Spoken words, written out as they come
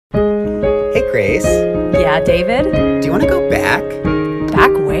Yeah, David? Do you want to go back? Back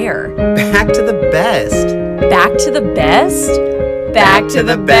where? Back to the best. Back to the best? Back to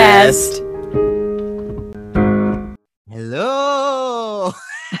the best. Hello.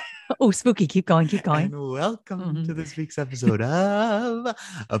 Oh, spooky. Keep going. And welcome to this week's episode of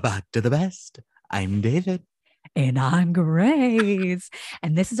Back to the Best. I'm David. And I'm Grace.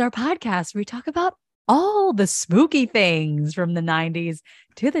 And this is our podcast where we talk about all the spooky things from the 90s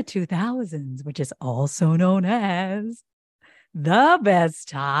to the 2000s, which is also known as the best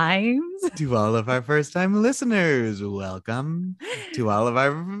times. To all of our first-time listeners, welcome. To all of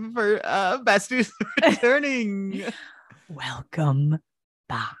our besties returning. Welcome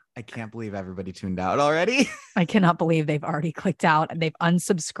back. I can't believe everybody tuned out already. I cannot believe they've already clicked out and they've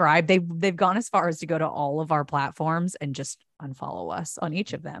unsubscribed. They've gone as far as to go to all of our platforms and just unfollow us on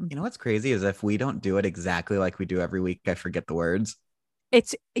each of them. You know what's crazy is if we don't do it exactly like we do every week, I forget the words.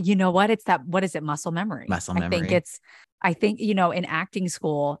 It's, you know what? It's that, what is it? Muscle memory. I think, you know, in acting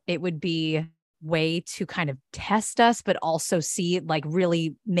school, it would be way to kind of test us, but also see, like,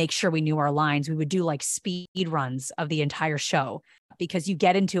 really make sure we knew our lines. We would do like speed runs of the entire show because you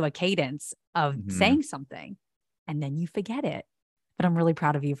get into a cadence of saying something and then you forget it. But I'm really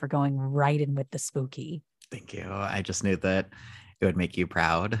proud of you for going right in with the spooky. Thank you. I just knew that it would make you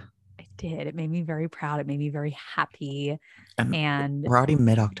proud. It did. It made me very proud. It made me very happy. And we're already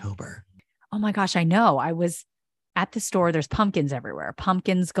mid-October. Oh my gosh, I know. I was at the store. There's pumpkins everywhere.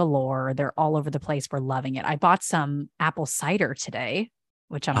 Pumpkins galore. They're all over the place. We're loving it. I bought some apple cider today,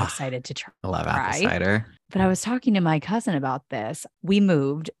 which I'm excited to try. I love apple cider. But I was talking to my cousin about this. We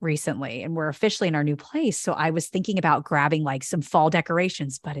moved recently and we're officially in our new place. So I was thinking about grabbing like some fall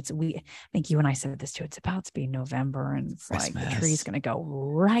decorations, but I think you and I said this too. It's about to be November and it's Christmas. Like the tree's going to go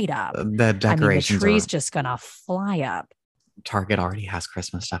right up. The decorations the tree's just going to fly up. Target already has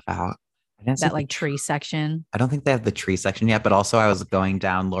Christmas stuff out. That like tree section. I don't think they have the tree section yet, but also I was going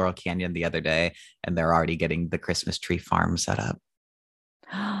down Laurel Canyon the other day and they're already getting the Christmas tree farm set up.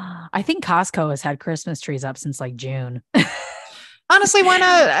 I think Costco has had Christmas trees up since like June. Honestly, why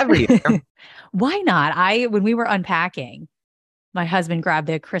not every year? Why not? When we were unpacking, my husband grabbed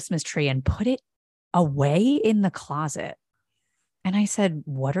the Christmas tree and put it away in the closet. And I said,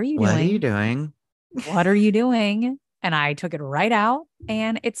 What are you doing? What are you doing? What are you doing? And I took it right out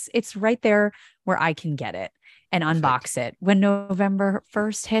and it's right there where I can get it and unbox it when November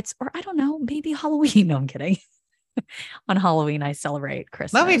 1st hits, or I don't know, maybe Halloween. No, I'm kidding. On Halloween, I celebrate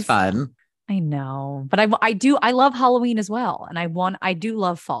Christmas. That'll be fun. I know, but I love Halloween as well. And I do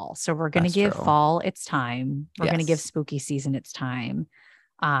love fall. So we're going to give fall its time. We're going to give spooky season its time.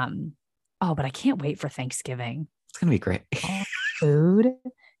 But I can't wait for Thanksgiving. It's going to be great. Food.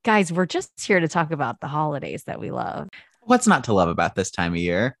 Guys, we're just here to talk about the holidays that we love. What's not to love about this time of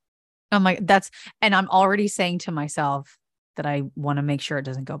year? And I'm already saying to myself that I want to make sure it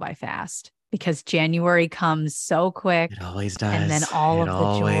doesn't go by fast because January comes so quick. It always does. And then all of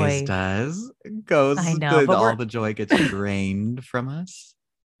the joy. It always does. It goes. I know. But all the joy gets drained from us.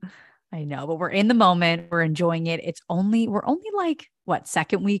 I know, but we're in the moment. We're enjoying it. We're only like,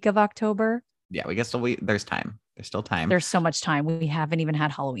 second week of October? Yeah, we guess there's time. There's still time. There's so much time. We haven't even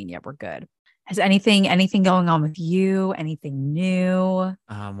had Halloween yet. We're good. Has anything going on with you? Anything new?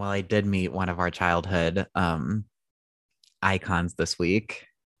 Well, I did meet one of our childhood icons this week.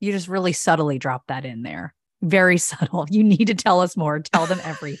 You just really subtly dropped that in there. Very subtle. You need to tell us more. Tell them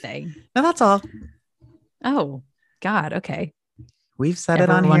everything. No, that's all. Oh, God. Okay. We've said it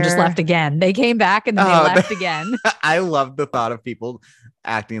on here. Everyone just left again. They came back and then they left again. I love the thought of people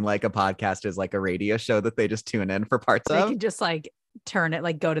acting like a podcast is like a radio show that they just tune in for parts of. They can just like turn it,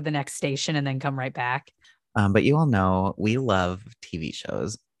 like go to the next station and then come right back. But you all know we love TV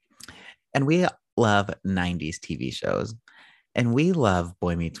shows and we love 90s TV shows and we love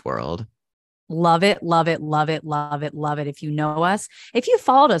Boy Meets World. Love it, love it, love it, love it, love it. If you know us, if you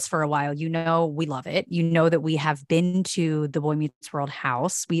followed us for a while, you know we love it. You know that we have been to the Boy Meets World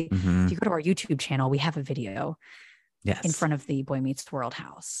house. If you go to our YouTube channel, we have a video in front of the Boy Meets World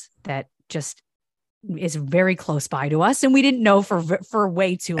house that just is very close by to us. And we didn't know for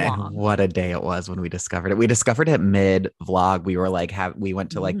way too long. And what a day it was when we discovered it. We discovered it mid-vlog. We were like, we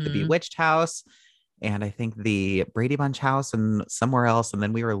went to like the Bewitched house. And I think the Brady Bunch house and somewhere else. And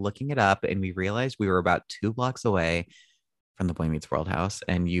then we were looking it up and we realized we were about 2 blocks away from the Boy Meets World house.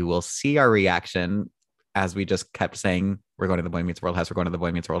 And you will see our reaction as we just kept saying, we're going to the Boy Meets World house. We're going to the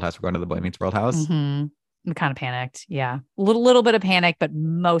Boy Meets World house. We're going to the Boy Meets World house. We kind of panicked. Yeah. A little bit of panic, but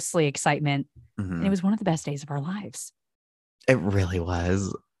mostly excitement. And it was one of the best days of our lives. It really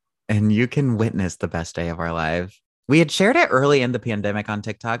was. And you can witness the best day of our life We had shared it early in the pandemic on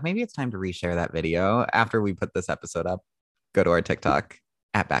TikTok. Maybe it's time to reshare that video after we put this episode up. Go to our TikTok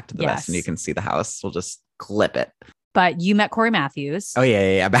at Back to the Best and you can see the house. We'll just clip it. But you met Corey Matthews. Oh,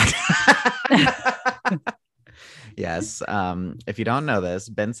 yeah. Back. Yes. If you don't know this,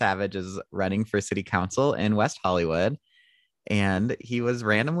 Ben Savage is running for city council in West Hollywood. And he was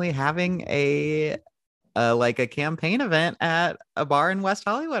randomly having a campaign event at a bar in West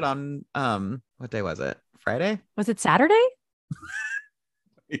Hollywood on what day was it? Friday? Was it Saturday?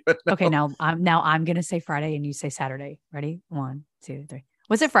 Okay, now I'm gonna say Friday and you say Saturday. Ready? 1, 2, 3.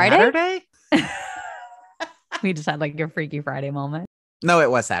 Was it Friday? Saturday? We just had like your Freaky Friday moment. No,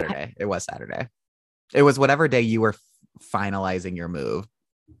 it was Saturday. It was Saturday. It was whatever day you were finalizing your move.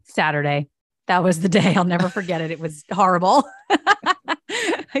 Saturday. That was the day. I'll never forget it. It was horrible.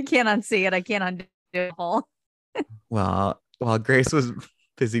 I can't unsee it. I can't undo it. Well, while Grace was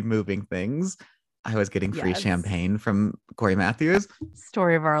busy moving things, I was getting free champagne from Corey Matthews.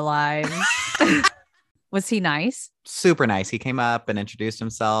 Story of our lives. Was he nice? Super nice. He came up and introduced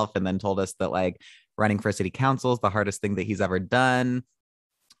himself and then told us that like running for city council is the hardest thing that he's ever done.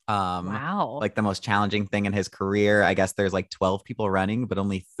 Wow. Like the most challenging thing in his career. I guess there's like 12 people running, but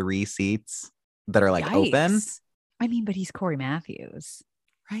only 3 seats that are like open. I mean, but he's Corey Matthews,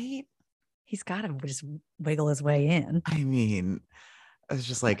 right? He's got to just wiggle his way in. I mean, it's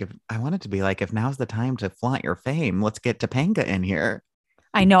just like, if I want it to be like, if now's the time to flaunt your fame, let's get Topanga in here.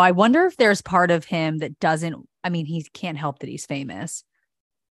 I know. I wonder if there's part of him that doesn't, I mean, he can't help that he's famous,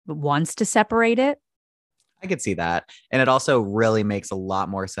 but wants to separate it. I could see that. And it also really makes a lot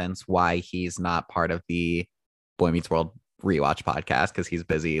more sense why he's not part of the Boy Meets World rewatch podcast, because he's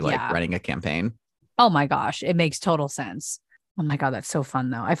busy running a campaign. Oh my gosh. It makes total sense. Oh my God. That's so fun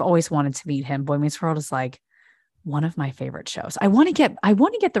though. I've always wanted to meet him. Boy Meets World is like one of my favorite shows. I want to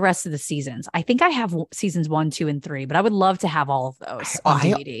get the rest of the seasons. I think I have seasons 1, 2, and 3, but I would love to have all of those on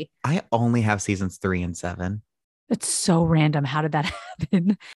DVD. I only have seasons 3 and 7. It's so random. How did that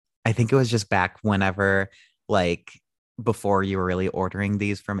happen? I think it was just back whenever, like before you were really ordering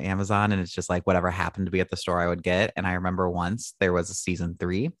these from Amazon, and it's just like whatever happened to be at the store I would get. And I remember once there was a season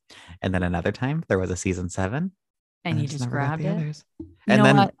 3 and then another time there was a season 7. And you just grabbed it. And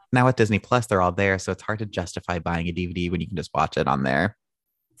then now with Disney Plus, they're all there. So it's hard to justify buying a DVD when you can just watch it on there.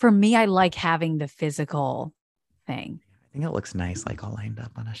 For me, I like having the physical thing. I think it looks nice, like all lined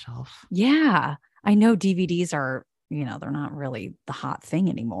up on a shelf. Yeah. I know DVDs are, they're not really the hot thing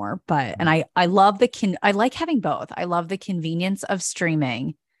anymore, but, and I love I like having both. I love the convenience of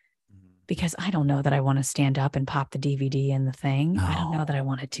streaming because I don't know that I want to stand up and pop the DVD in the thing. No. I don't know that I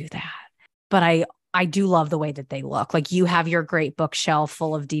want to do that, but I do love the way that they look. Like you have your great bookshelf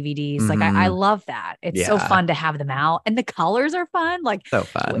full of DVDs. Like I love that. It's so fun to have them out, and the colors are fun. Like so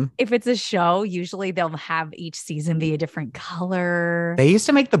fun. If it's a show, usually they'll have each season be a different color. They used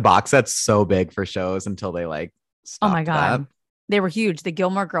to make the box sets so big for shows until they stopped. Oh my God. They were huge. The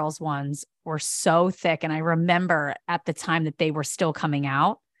Gilmore Girls ones were so thick. And I remember at the time that they were still coming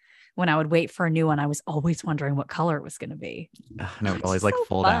out, when I would wait for a new one, I was always wondering what color it was going to be. And it would always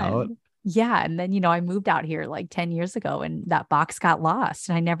fold out. Yeah. And then, I moved out here 10 years ago and that box got lost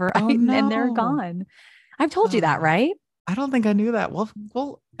and and they're gone. I've told you that, right? I don't think I knew that.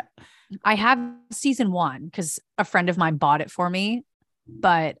 Well, I have season 1 because a friend of mine bought it for me,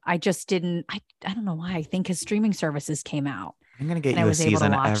 but I just didn't, I don't know why. I think his streaming services came out. I'm going to get you a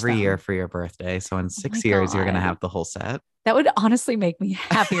season every year for your birthday. So in 6 years, you're going to have the whole set. That would honestly make me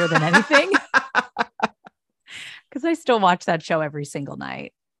happier than anything. Because I still watch that show every single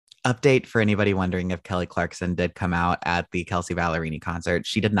night. Update for anybody wondering if Kelly Clarkson did come out at the Kelsea Ballerini concert.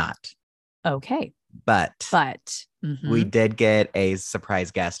 She did not. Okay. But we did get a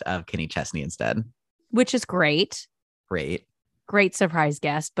surprise guest of Kenny Chesney instead. Which is great. Great surprise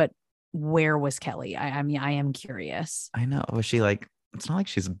guest. But where was Kelly? I mean, I am curious. I know. Was she it's not like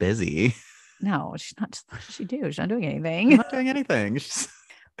she's busy. No, she's not. What does she do? She's not doing anything. Not doing anything.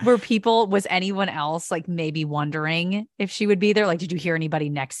 Was anyone else maybe wondering if she would be there? Did you hear anybody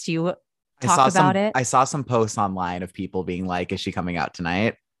next to you talk about it? I saw some posts online of people being like, is she coming out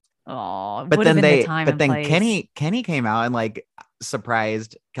tonight? Oh, but then Kenny came out and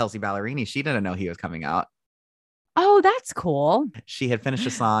surprised Kelsea Ballerini. She didn't know he was coming out. Oh, that's cool. She had finished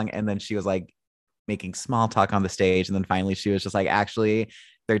a song and then she was making small talk on the stage. And then finally she was just actually,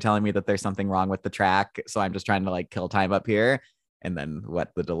 they're telling me that there's something wrong with the track. So I'm just trying to kill time up here. And then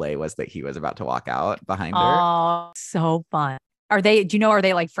what the delay was that he was about to walk out behind her. Oh, so fun. Are they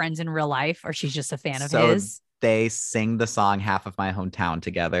friends in real life, or she's just a fan of his? They sing the song Half of My Hometown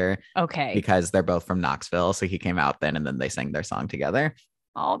together. Okay. Because they're both from Knoxville. So he came out then and then they sang their song together.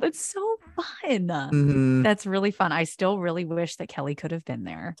 Oh, that's so fun. Mm-hmm. That's really fun. I still really wish that Kelly could have been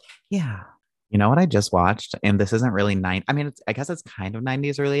there. Yeah. You know what I just watched? And this isn't really I mean, I guess it's kind of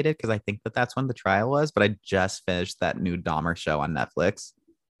 90s related because I think that's when the trial was, but I just finished that new Dahmer show on Netflix.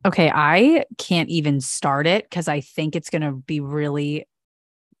 Okay, I can't even start it because I think it's going to be really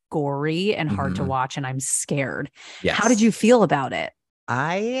gory and hard to watch, and I'm scared. Yes. How did you feel about it?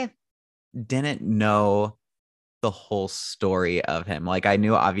 I didn't know the whole story of him. Like, I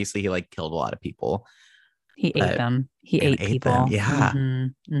knew obviously he like killed a lot of people. He ate them. He ate people. Them. Yeah.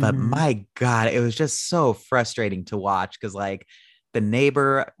 Mm-hmm. But my God, it was just so frustrating to watch because like the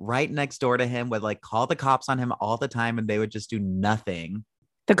neighbor right next door to him would like call the cops on him all the time and they would just do nothing.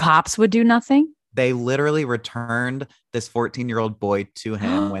 The cops would do nothing? They literally returned this 14-year-old boy to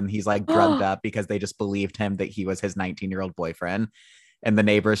him when he's like drugged up because they just believed him that he was his 19-year-old boyfriend. And the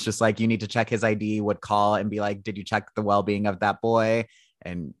neighbor's just like, you need to check his ID, would call and be like, did you check the well-being of that boy?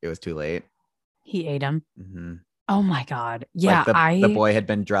 And it was too late. He ate him. Mm-hmm. Oh my God. Yeah. Like the boy had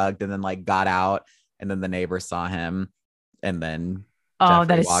been drugged and then like got out and then the neighbor saw him and then Jeffrey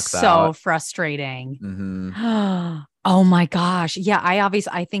that is so out. Frustrating. Mm-hmm. Oh my gosh. Yeah.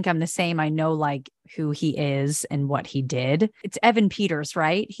 I think I'm the same. I know like who he is and what he did. It's Evan Peters,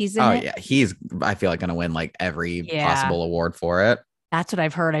 right? He's in it? Yeah. He's, I feel like, going to win like every possible award for it. That's what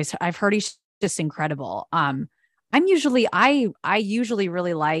I've heard. I've heard he's just incredible. I usually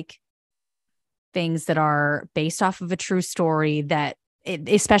really like things that are based off of a true story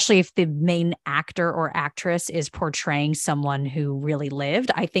especially if the main actor or actress is portraying someone who really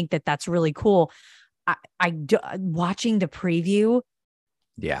lived. I think that that's really cool. Watching the preview.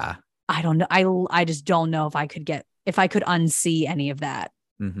 Yeah. I don't know. I just don't know if I could unsee any of that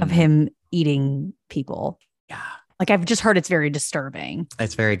of him eating people. Yeah. Like I've just heard it's very disturbing.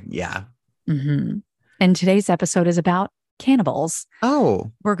 It's very, yeah. Mm-hmm. And today's episode is about cannibals.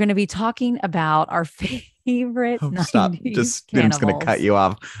 Oh. We're going to be talking about our favorite. Stop. I'm just going to cut you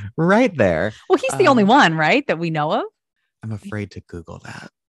off right there. Well, he's the only one, right? That we know of. I'm afraid to Google that.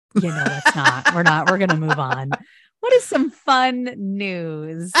 It's not. We're going to move on. What is some fun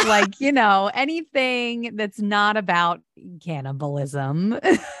news? Like, anything that's not about cannibalism.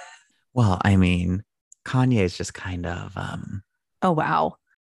 Well, I mean, Kanye is just kind of. Oh, wow.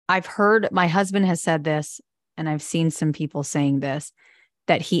 I've heard, my husband has said this, and I've seen some people saying this,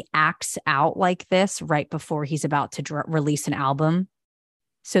 that he acts out like this right before he's about to release an album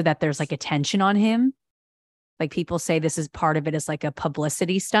so that there's like attention on him. Like people say this is part of it as like a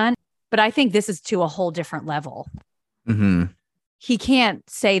publicity stunt, but I think this is to a whole different level. Mm-hmm. He can't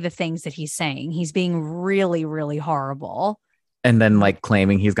say the things that he's saying. He's being really, really horrible. And then like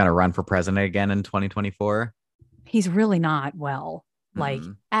claiming he's going to run for president again in 2024. He's really not well, like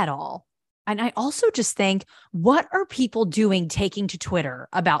at all. And I also just think, what are people doing taking to Twitter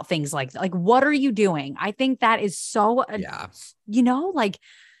about things like what are you doing? I think that is so,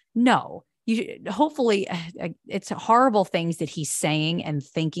 no. Hopefully it's horrible things that he's saying and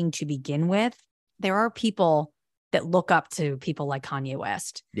thinking to begin with. There are people that look up to people like Kanye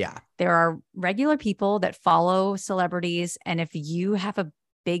West. Yeah. There are regular people that follow celebrities. And if you have a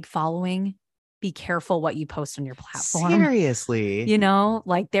big following, be careful what you post on your platform. Seriously.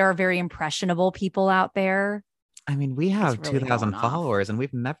 There are very impressionable people out there. I mean, we have really 2,000 followers and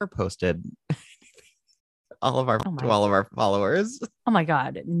we've never posted all of our followers. Oh my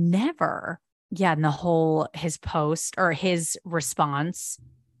God, never. Yeah, and his post or his response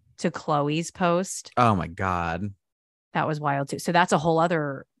to Chloe's post. Oh my God. That was wild too. So that's a whole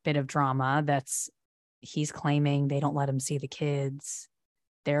other bit of drama he's claiming they don't let him see the kids.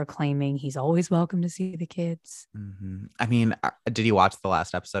 They're claiming he's always welcome to see the kids. Mm-hmm. I mean, did you watch the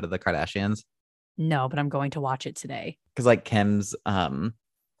last episode of The Kardashians? No, but I'm going to watch it today. Because like Kim's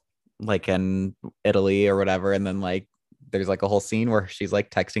like in Italy or whatever, and then like there's like a whole scene where she's like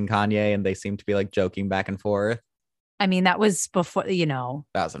texting Kanye and they seem to be like joking back and forth. I mean, that was before, That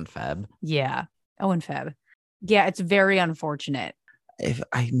was in Feb. Yeah. Oh, in Feb. Yeah, it's very unfortunate.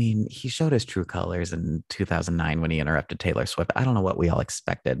 He showed his true colors in 2009 when he interrupted Taylor Swift. I don't know what we all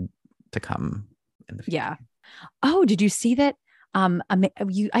expected to come in the future. Yeah. Oh, did you see that?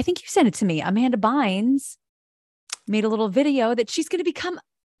 I think you sent it to me. Amanda Bynes made a little video that she's going to become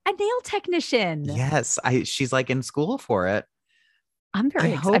a nail technician. Yes, she's like in school for it. I'm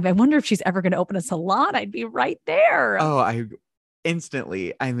very excited. I wonder if she's ever going to open a salon. I'd be right there. Oh,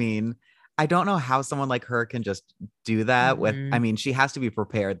 instantly. I mean, I don't know how someone like her can just do that she has to be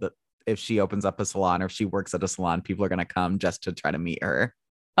prepared that if she opens up a salon or if she works at a salon, people are going to come just to try to meet her.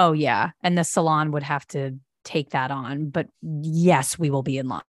 Oh, yeah. And the salon would have to take that on. But yes, we will be in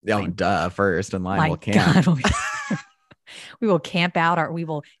line. Oh, duh. First in line. We will camp out, or we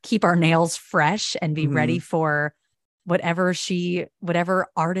will keep our nails fresh and be ready for whatever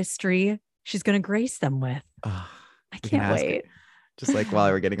artistry she's going to grace them with. I can't wait. Just like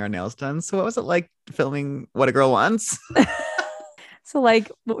while we're getting our nails done. So what was it like filming What a Girl Wants? So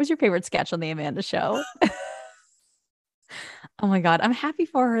like, what was your favorite sketch on the Amanda Show? Oh my God. I'm happy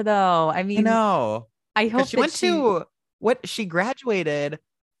for her though. I mean, I hope she went to she graduated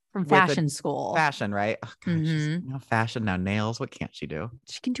from fashion school. Fashion, right? Oh, God, she's fashion, now nails. What can't she do?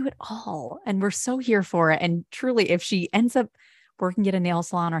 She can do it all. And we're so here for it. And truly, if she ends up working at a nail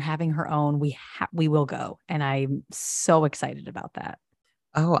salon or having her own, we will go. And I'm so excited about that.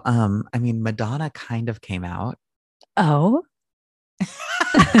 Oh, I mean, Madonna kind of came out. Oh.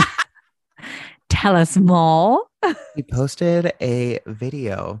 Tell us more. She posted a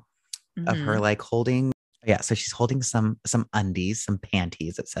video of her like holding, so she's holding some undies, some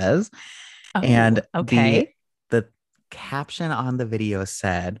panties, it says. And the caption on the video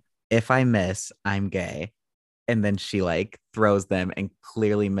said, "If I miss, I'm gay." And then she like throws them and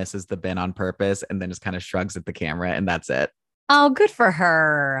clearly misses the bin on purpose and then just kind of shrugs at the camera, and that's it. Oh, good for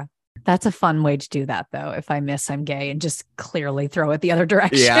her. That's a fun way to do that, though. If I miss, I'm gay, and just clearly throw it the other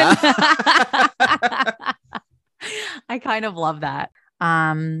direction. Yeah. I kind of love that.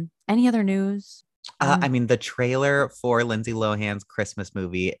 Any other news? I mean, the trailer for Lindsay Lohan's Christmas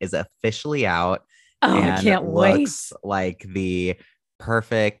movie is officially out. Oh, and I can't wait. Looks like the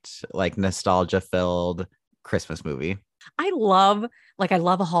perfect, like nostalgia-filled Christmas movie. I love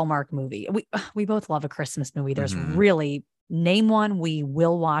a Hallmark movie. We both love a Christmas movie. There's really, name one, we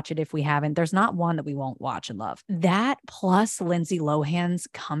will watch it if we haven't. There's not one that we won't watch and love. That plus Lindsay Lohan's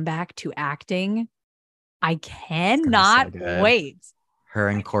comeback to acting. I cannot wait. Her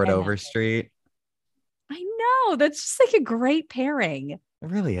and Court Overstreet. I know. That's just like a great pairing. It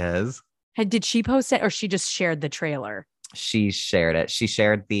really is. Did she post it or she just shared the trailer? She shared it. She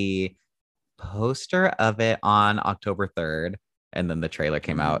shared the poster of it on October 3rd. And then the trailer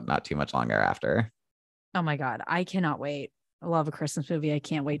came out not too much longer after. Oh my God. I cannot wait. I love a Christmas movie. I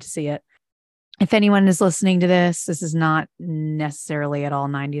can't wait to see it. If anyone is listening to this is not necessarily at all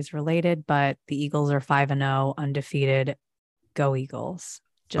 90s related, but the Eagles are 5-0, undefeated. Go Eagles.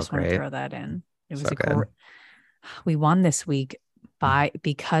 Just want to throw that in. It was we won this week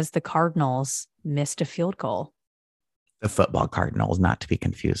because the Cardinals missed a field goal. The football Cardinals, not to be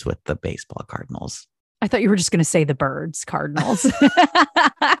confused with the baseball Cardinals. I thought you were just going to say the Birds Cardinals.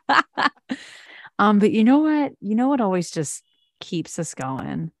 But you know what? You know what always just keeps us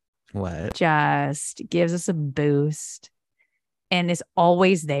going? What? Just gives us a boost and is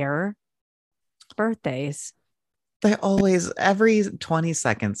always there. Birthdays. They always, every 20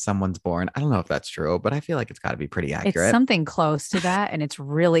 seconds, someone's born. I don't know if that's true, but I feel like it's got to be pretty accurate. It's something close to that. And it's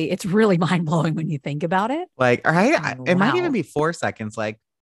really mind blowing when you think about it. Like, all right, it might even be 4 seconds. Like,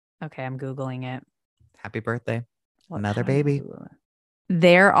 okay, I'm Googling it. Happy birthday. Another baby.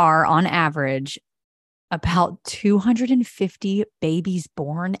 There are on average about 250 babies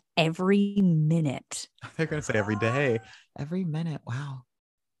born every minute. They're going to say every day, every minute. Wow.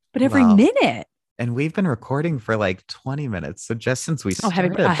 But every minute. And we've been recording for like 20 minutes. So just since we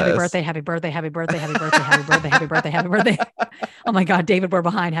started happy birthday, happy birthday, happy birthday, happy birthday, happy birthday, happy birthday, happy birthday. Oh my God, David, we're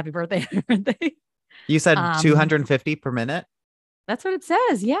behind. Happy birthday, happy birthday. You said 250 per minute? That's what it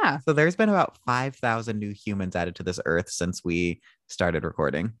says. Yeah. So there's been about 5,000 new humans added to this earth since we started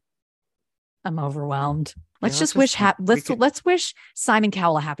recording. I'm overwhelmed. Let's wish Simon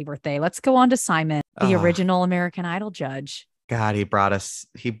Cowell a happy birthday. Let's go on to Simon, the original American Idol judge. God, he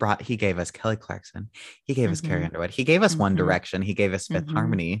gave us Kelly Clarkson. He gave us Carrie Underwood. He gave us One Direction. He gave us Fifth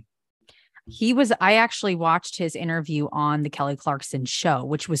Harmony. I actually watched his interview on the Kelly Clarkson show,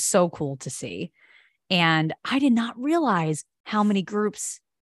 which was so cool to see. And I did not realize how many groups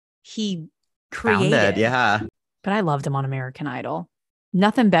he created. Founded, yeah. But I loved him on American Idol.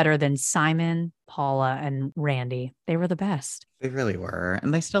 Nothing better than Simon, Paula, and Randy. They were the best. They really were.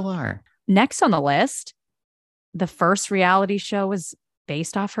 And they still are. Next on the list, the first reality show was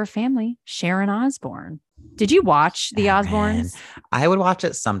based off her family, Sharon Osbourne. Did you watch The Osbournes? I would watch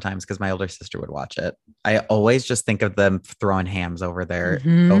it sometimes because my older sister would watch it. I always just think of them throwing hams over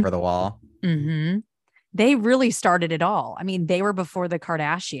over the wall. Mm-hmm. They really started it all. I mean, they were before the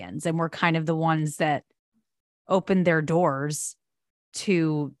Kardashians and were kind of the ones that opened their doors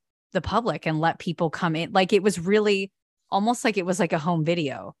to the public and let people come in. Like it was really almost like it was like a home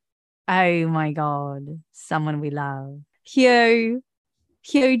video. Oh my God. Someone we love. Hugh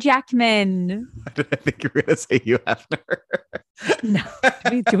Jackman. I think you were going to say Hugh Hefner. No.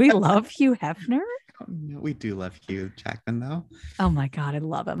 Do we love Hugh Hefner? We do love Hugh Jackman though. Oh my God. I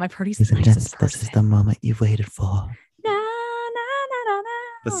love him. I've heard he's the nicest person. This is the moment you've waited for. Now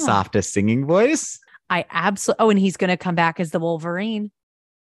The softest singing voice. I absolutely. Oh, and he's going to come back as the Wolverine.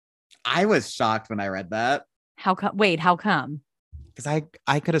 I was shocked when I read that. How come? Wait, how come? Because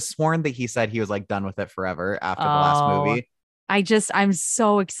I could have sworn that he said he was like done with it forever after the last movie. I'm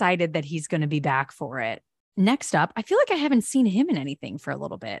so excited that he's going to be back for it. Next up, I feel like I haven't seen him in anything for a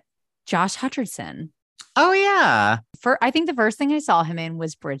little bit. Josh Hutcherson. Oh, yeah. I think the first thing I saw him in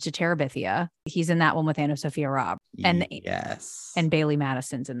was Bridge to Terabithia. He's in that one with Anna Sophia Robb. And yes. And Bailey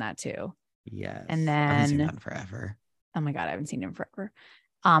Madison's in that too. Yes. And then I haven't seen that in forever. Oh my God, I haven't seen him forever.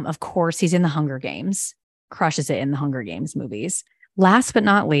 Of course, he's in the Hunger Games. Crushes it in the Hunger Games movies. Last but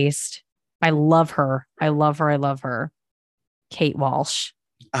not least, I love her. I love her. Kate Walsh.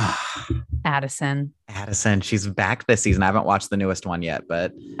 Addison. She's back this season. I haven't watched the newest one yet,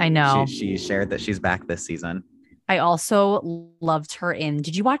 but I know she shared that she's back this season. I also loved her in.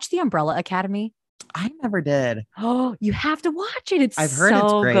 Did you watch The Umbrella Academy? I never did. Oh, you have to watch it. I've heard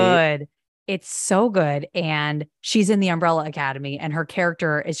it's great. Good. It's so good. And she's in The Umbrella Academy and her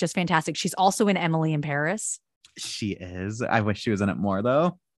character is just fantastic. She's also in Emily in Paris. She is. I wish she was in it more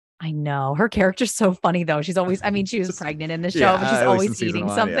though. I know. Her character's so funny though. She's always, she was pregnant in the show, but she's always eating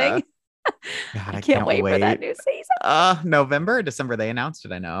something. Yeah. God, I can't wait for that new season. November or December, they announced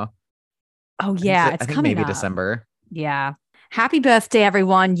it, I know. Oh yeah, I think maybe December. Yeah. Happy birthday,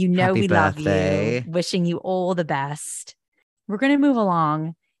 everyone. You know Happy we birthday. Love you. Wishing you all the best. We're going to move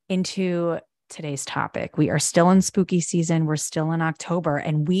along into today's topic. We are still in spooky season. We're still in October.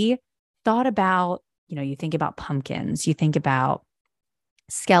 And we thought about, you think about pumpkins. You think about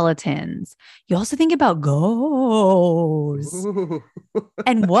skeletons. You also think about ghosts.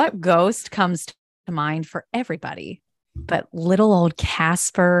 And what ghost comes to mind for everybody? But little old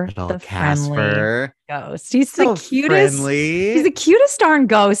Casper, friendly ghost. He's so the cutest. Friendly. He's the cutest darn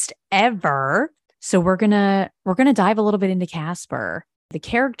ghost ever. So we're gonna dive a little bit into Casper. The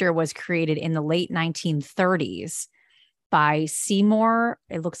character was created in the late 1930s by Seymour.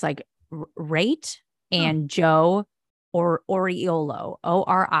 It looks like Raitt and Joe Oriolo,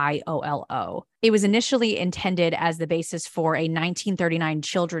 Oriolo. It was initially intended as the basis for a 1939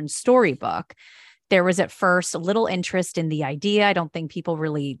 children's storybook. There was at first little interest in the idea. I don't think people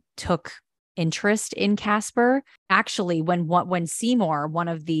really took interest in Casper. Actually, when Seymour, one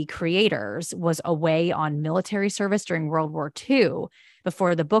of the creators, was away on military service during World War II,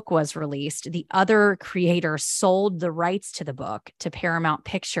 before the book was released, the other creator sold the rights to the book to Paramount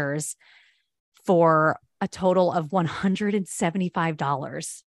Pictures for a total of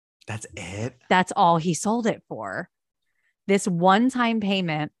 $175. That's it? That's all he sold it for. This one-time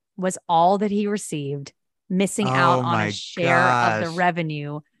payment was all that he received, missing out on a share of the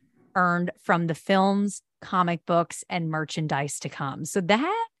revenue earned from the films, comic books, and merchandise to come. So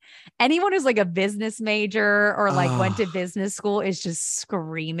that anyone who's like a business major or like went to business school is just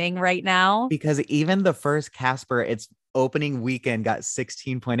screaming right now. Because even the first Casper, its opening weekend got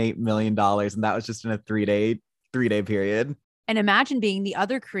 $16.8 million. And that was just in a three-day period. And imagine being the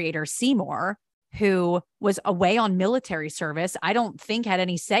other creator, Seymour, who was away on military service. I don't think had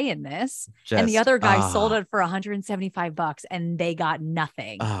any say in this. And the other guy sold it for $175 and they got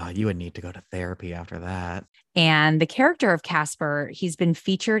nothing. You would need to go to therapy after that. And the character of Casper, he's been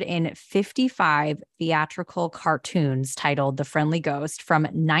featured in 55 theatrical cartoons titled The Friendly Ghost from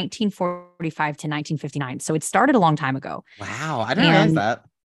 1945 to 1959. So it started a long time ago. Wow. I didn't realize that.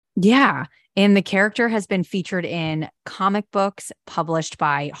 Yeah. And the character has been featured in comic books published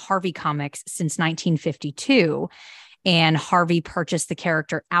by Harvey Comics since 1952. And Harvey purchased the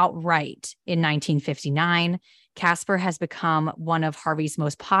character outright in 1959. Casper has become one of Harvey's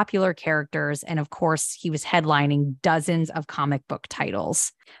most popular characters. And of course, he was headlining dozens of comic book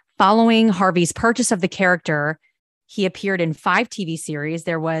titles. Following Harvey's purchase of the character, he appeared in 5 TV series.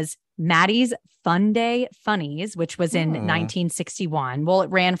 There was Maddie's Fun Day Funnies, which was in 1961. Well,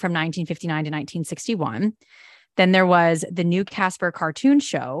 it ran from 1959 to 1961. Then there was the New Casper Cartoon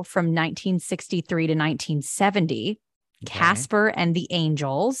Show from 1963 to 1970. Okay. Casper and the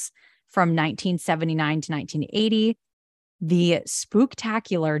Angels from 1979 to 1980. The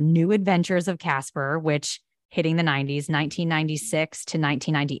Spooktacular New Adventures of Casper, which hitting the 90s, 1996 to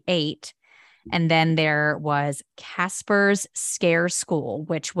 1998. And then there was Casper's Scare School,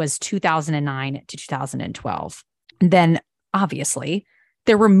 which was 2009 to 2012. Then, obviously,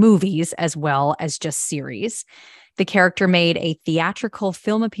 there were movies as well as just series. The character made a theatrical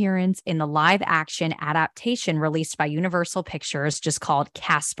film appearance in the live-action adaptation released by Universal Pictures, just called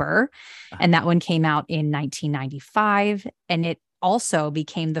Casper. And that one came out in 1995. And it also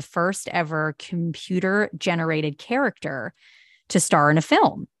became the first ever computer-generated character to star in a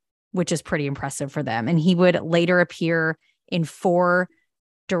film, which is pretty impressive for them. And he would later appear in 4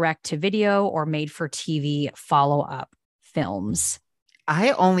 direct to video or made for TV follow-up films.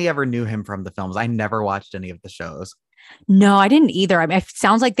 I only ever knew him from the films. I never watched any of the shows. No, I didn't either. I mean, it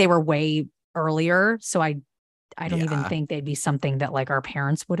sounds like they were way earlier. So I don't even think they'd be something that like our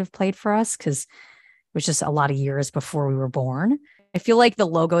parents would have played for us, because it was just a lot of years before we were born. I feel like the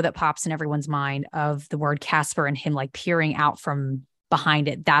logo that pops in everyone's mind of the word Casper and him like peering out from behind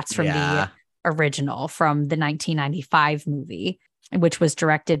it, that's from the original, from the 1995 movie, which was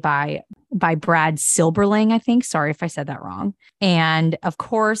directed by Brad Silberling, I think. Sorry if I said that wrong. And of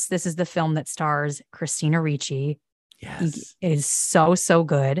course, this is the film that stars Christina Ricci. Yes. It is so, so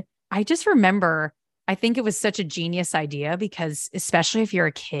good. I just remember, I think it was such a genius idea because especially if you're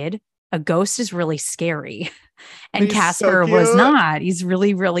a kid, a ghost is really scary. And Casper was not. He's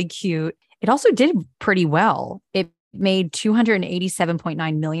really, really cute. It also did pretty well. It made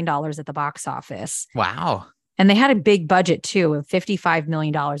 $287.9 million at the box office. Wow. And they had a big budget too of $55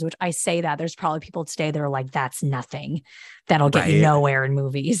 million, which I say that there's probably people today that are like, that's nothing. That'll get you nowhere in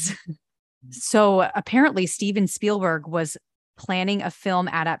movies. So apparently Steven Spielberg was planning a film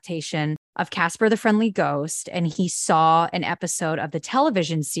adaptation of Casper the Friendly Ghost, and he saw an episode of the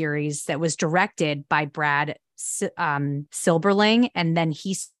television series that was directed by Brad Silberling, and then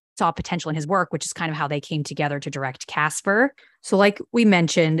he saw potential in his work, which is kind of how they came together to direct Casper. So like we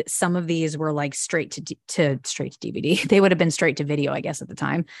mentioned, some of these were like straight to DVD. They would have been straight to video, I guess, at the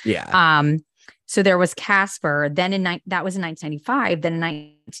time. Yeah. So there was Casper. Then that was in 1995. Then in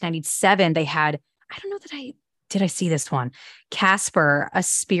 1997, they had, I don't know that did I see this one? Casper, A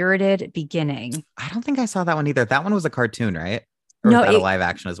Spirited Beginning. I don't think I saw that one either. That one was a cartoon, right? Or no, was that a live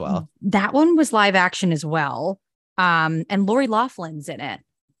action as well? That one was live action as well. And Lori Loughlin's in it.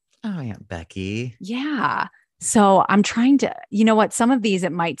 Oh, yeah. Becky. Yeah. So I'm trying to, you know what? Some of these,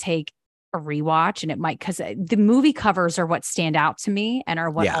 it might take a rewatch, and it might, because the movie covers are what stand out to me and are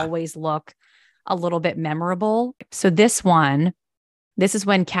what always look a little bit memorable. So this is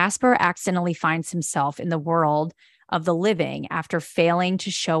when Casper accidentally finds himself in the world of the living after failing to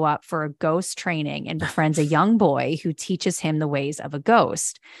show up for a ghost training, and befriends a young boy who teaches him the ways of a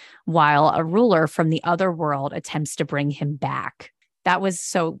ghost, while a ruler from the other world attempts to bring him back. That was,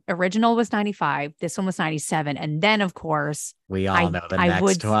 so original was 95. This one was 97. And then of course, we all know the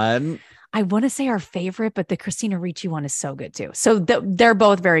next one. I want to say our favorite, but the Christina Ricci one is so good too. So they're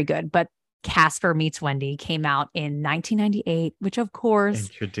both very good, but Casper Meets Wendy came out in 1998, which of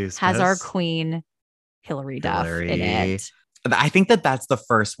course has our queen, Hilary Duff, in it. I think that's the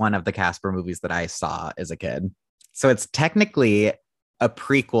first one of the Casper movies that I saw as a kid. So it's technically a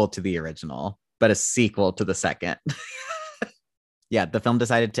prequel to the original, but a sequel to the second. Yeah, the film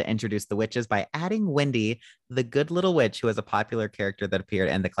decided to introduce the witches by adding Wendy, the good little witch, who was a popular character that appeared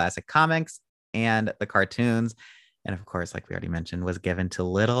in the classic comics and the cartoons. And of course, like we already mentioned, was given to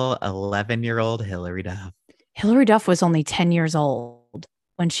little 11-year-old Hilary Duff. Hilary Duff was only 10 years old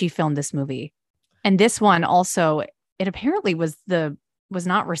when she filmed this movie. And this one also, it apparently was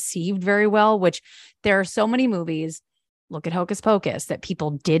not received very well, which there are so many movies, look at Hocus Pocus, that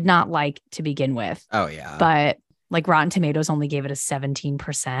people did not like to begin with. Oh, yeah. But like Rotten Tomatoes only gave it a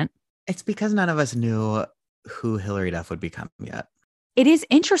 17%. It's because none of us knew who Hilary Duff would become yet. It is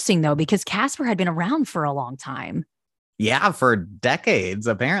interesting, though, because Casper had been around for a long time. Yeah, for decades,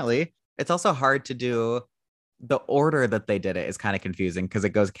 apparently. It's also hard to do. The order that they did it is kind of confusing because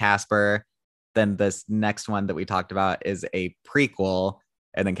it goes Casper, then this next one that we talked about is a prequel,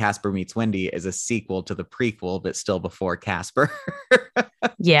 and then Casper Meets Wendy is a sequel to the prequel, but still before Casper.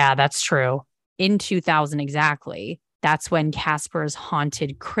 Yeah, that's true. In 2000 exactly, that's when Casper's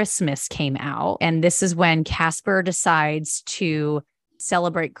Haunted Christmas came out. And this is when Casper decides to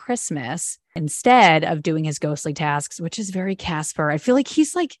celebrate Christmas instead of doing his ghostly tasks, which is very Casper. I feel like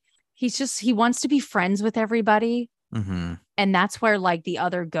he wants to be friends with everybody. Mm-hmm. And that's where like the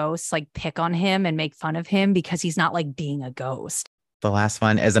other ghosts like pick on him and make fun of him because he's not like being a ghost. The last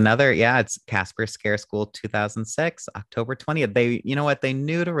one is another, it's Casper Scare School 2006, October 20th. They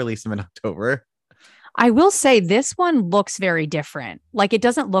knew to release them in October. I will say this one looks very different. Like it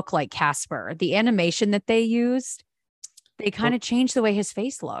doesn't look like Casper. The animation that they used, they kind of changed the way his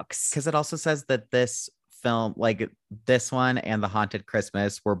face looks. Because it also says that this film, like this one and The Haunted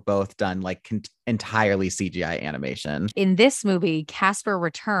Christmas, were both done like entirely CGI animation. In this movie, Casper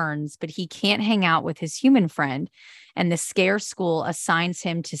returns, but he can't hang out with his human friend. And the scare school assigns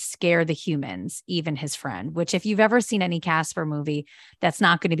him to scare the humans, even his friend, which if you've ever seen any Casper movie, that's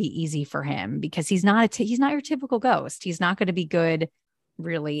not going to be easy for him because he's not your typical ghost. He's not going to be good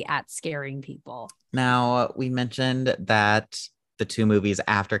really at scaring people. Now, we mentioned that the two movies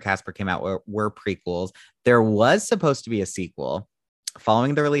after Casper came out were prequels. There was supposed to be a sequel,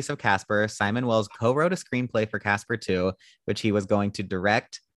 Following the release of Casper, Simon Wells co-wrote a screenplay for Casper 2, which he was going to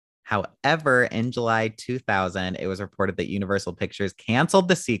direct. However, in July 2000, it was reported that Universal Pictures canceled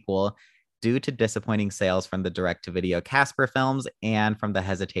the sequel due to disappointing sales from the direct-to-video Casper films and from the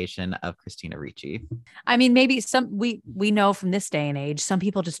hesitation of Christina Ricci. I mean, maybe we know from this day and age, some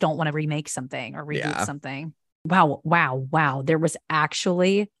people just don't want to remake something or reboot something. Wow. There was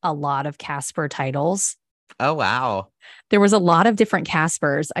actually a lot of Casper titles. Oh, wow. There was a lot of different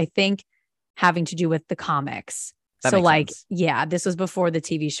Caspers, I think, having to do with the comics. So like, sense. Yeah, this was before the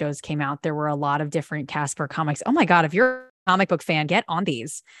TV shows came out. There were a lot of different Casper comics. Oh my God, if you're a comic book fan, get on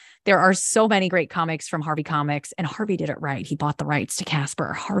these. There are so many great comics from Harvey Comics, and Harvey did it right. He bought the rights to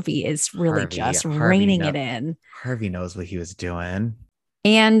Casper. Harvey is really reining it in. Harvey knows what he was doing.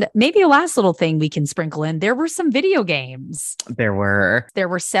 And maybe a last little thing we can sprinkle in. There were some video games. There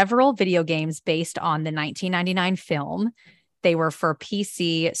were several video games based on the 1999 film. They were for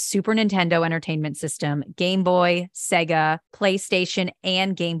PC, Super Nintendo Entertainment System, Game Boy, Sega, PlayStation,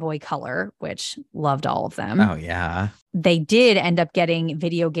 and Game Boy Color, which loved all of them. Oh, yeah. They did end up getting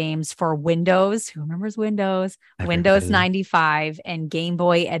video games for Windows. Who remembers Windows? Everybody. Windows 95 and Game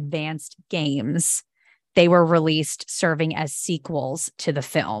Boy Advanced games. They were released serving as sequels to the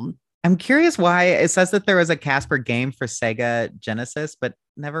film. I'm curious why it says that there was a Casper game for Sega Genesis, but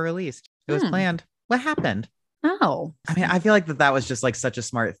never released. It was planned. What happened? Oh, I mean, I feel like that was just like such a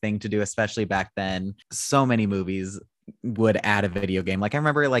smart thing to do, especially back then. So many movies would add a video game. Like I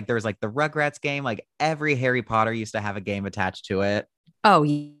remember like there was like the Rugrats game, like every Harry Potter used to have a game attached to it. Oh,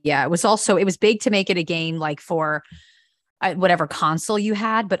 yeah. It was big to make it a game like for whatever console you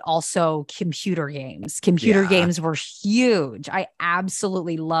had, but also computer games. Computer games were huge. I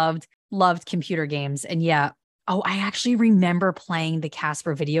absolutely loved computer games. And yeah. Oh, I actually remember playing the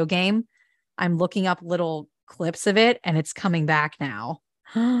Casper video game. I'm looking up little clips of it and it's coming back now.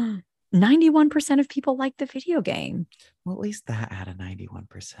 91% of people like the video game. Well, at least that had a 91%.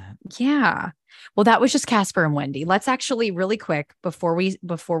 Yeah. Well, that was just Casper and Wendy. Let's actually really quick before we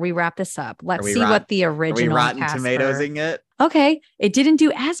wrap this up. Let's see what the original Are we Rotten Casper... Tomatoesing it? Okay. It didn't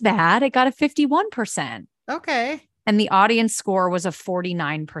do as bad. It got a 51%. Okay. And the audience score was a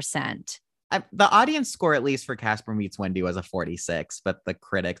 49%. The audience score, at least for Casper Meets Wendy, was a 46, but the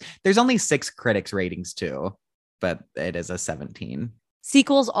critics, there's only 6 critics ratings too, but it is a 17.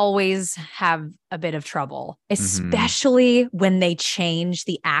 Sequels always have a bit of trouble, especially when they change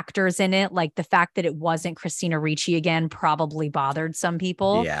the actors in it. Like the fact that it wasn't Christina Ricci again probably bothered some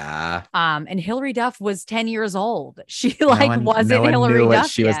people. Yeah. And Hilary Duff was 10 years old. She wasn't Hilary Duff what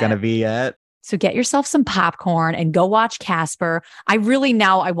she was going to be yet. So get yourself some popcorn and go watch Casper. I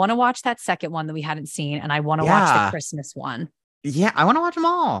want to watch that second one that we hadn't seen. And I want to watch the Christmas one. Yeah, I want to watch them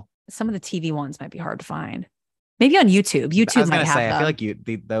all. Some of the TV ones might be hard to find. Maybe on YouTube. YouTube might have them. I feel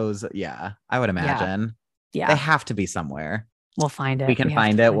like those, I would imagine. Yeah. They have to be somewhere. We'll find it. We can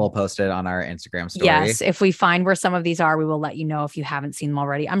find it. We'll post it on our Instagram story. Yes. If we find where some of these are, we will let you know if you haven't seen them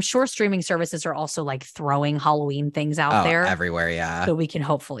already. I'm sure streaming services are also like throwing Halloween things out there. Everywhere. Yeah. So we can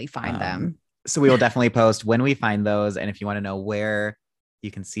hopefully find them. So we will definitely post when we find those. And if you want to know where you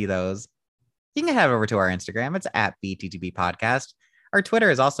can see those, you can head over to our Instagram. It's at BTTB Podcast. Our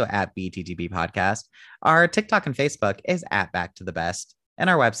Twitter is also at BTTB Podcast. Our TikTok and Facebook is at Back to the Best. And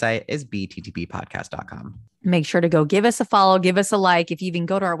our website is bttbpodcast.com. Make sure to go give us a follow, give us a like. If you even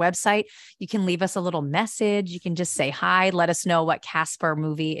go to our website, you can leave us a little message. You can just say hi. Let us know what Casper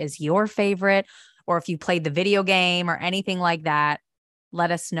movie is your favorite, or if you played the video game or anything like that.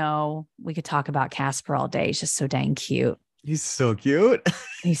 Let us know. We could talk about Casper all day. He's just so dang cute. He's so cute.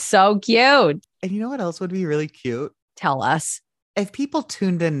 He's so cute. And you know what else would be really cute? Tell us. If people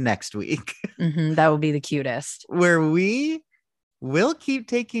tuned in next week. That would be the cutest. Where we will keep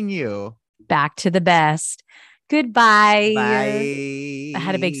taking you back to the best. Goodbye. Bye. I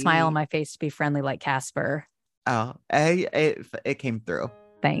had a big smile on my face to be friendly like Casper. Oh, it came through.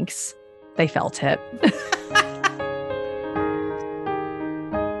 Thanks. They felt it.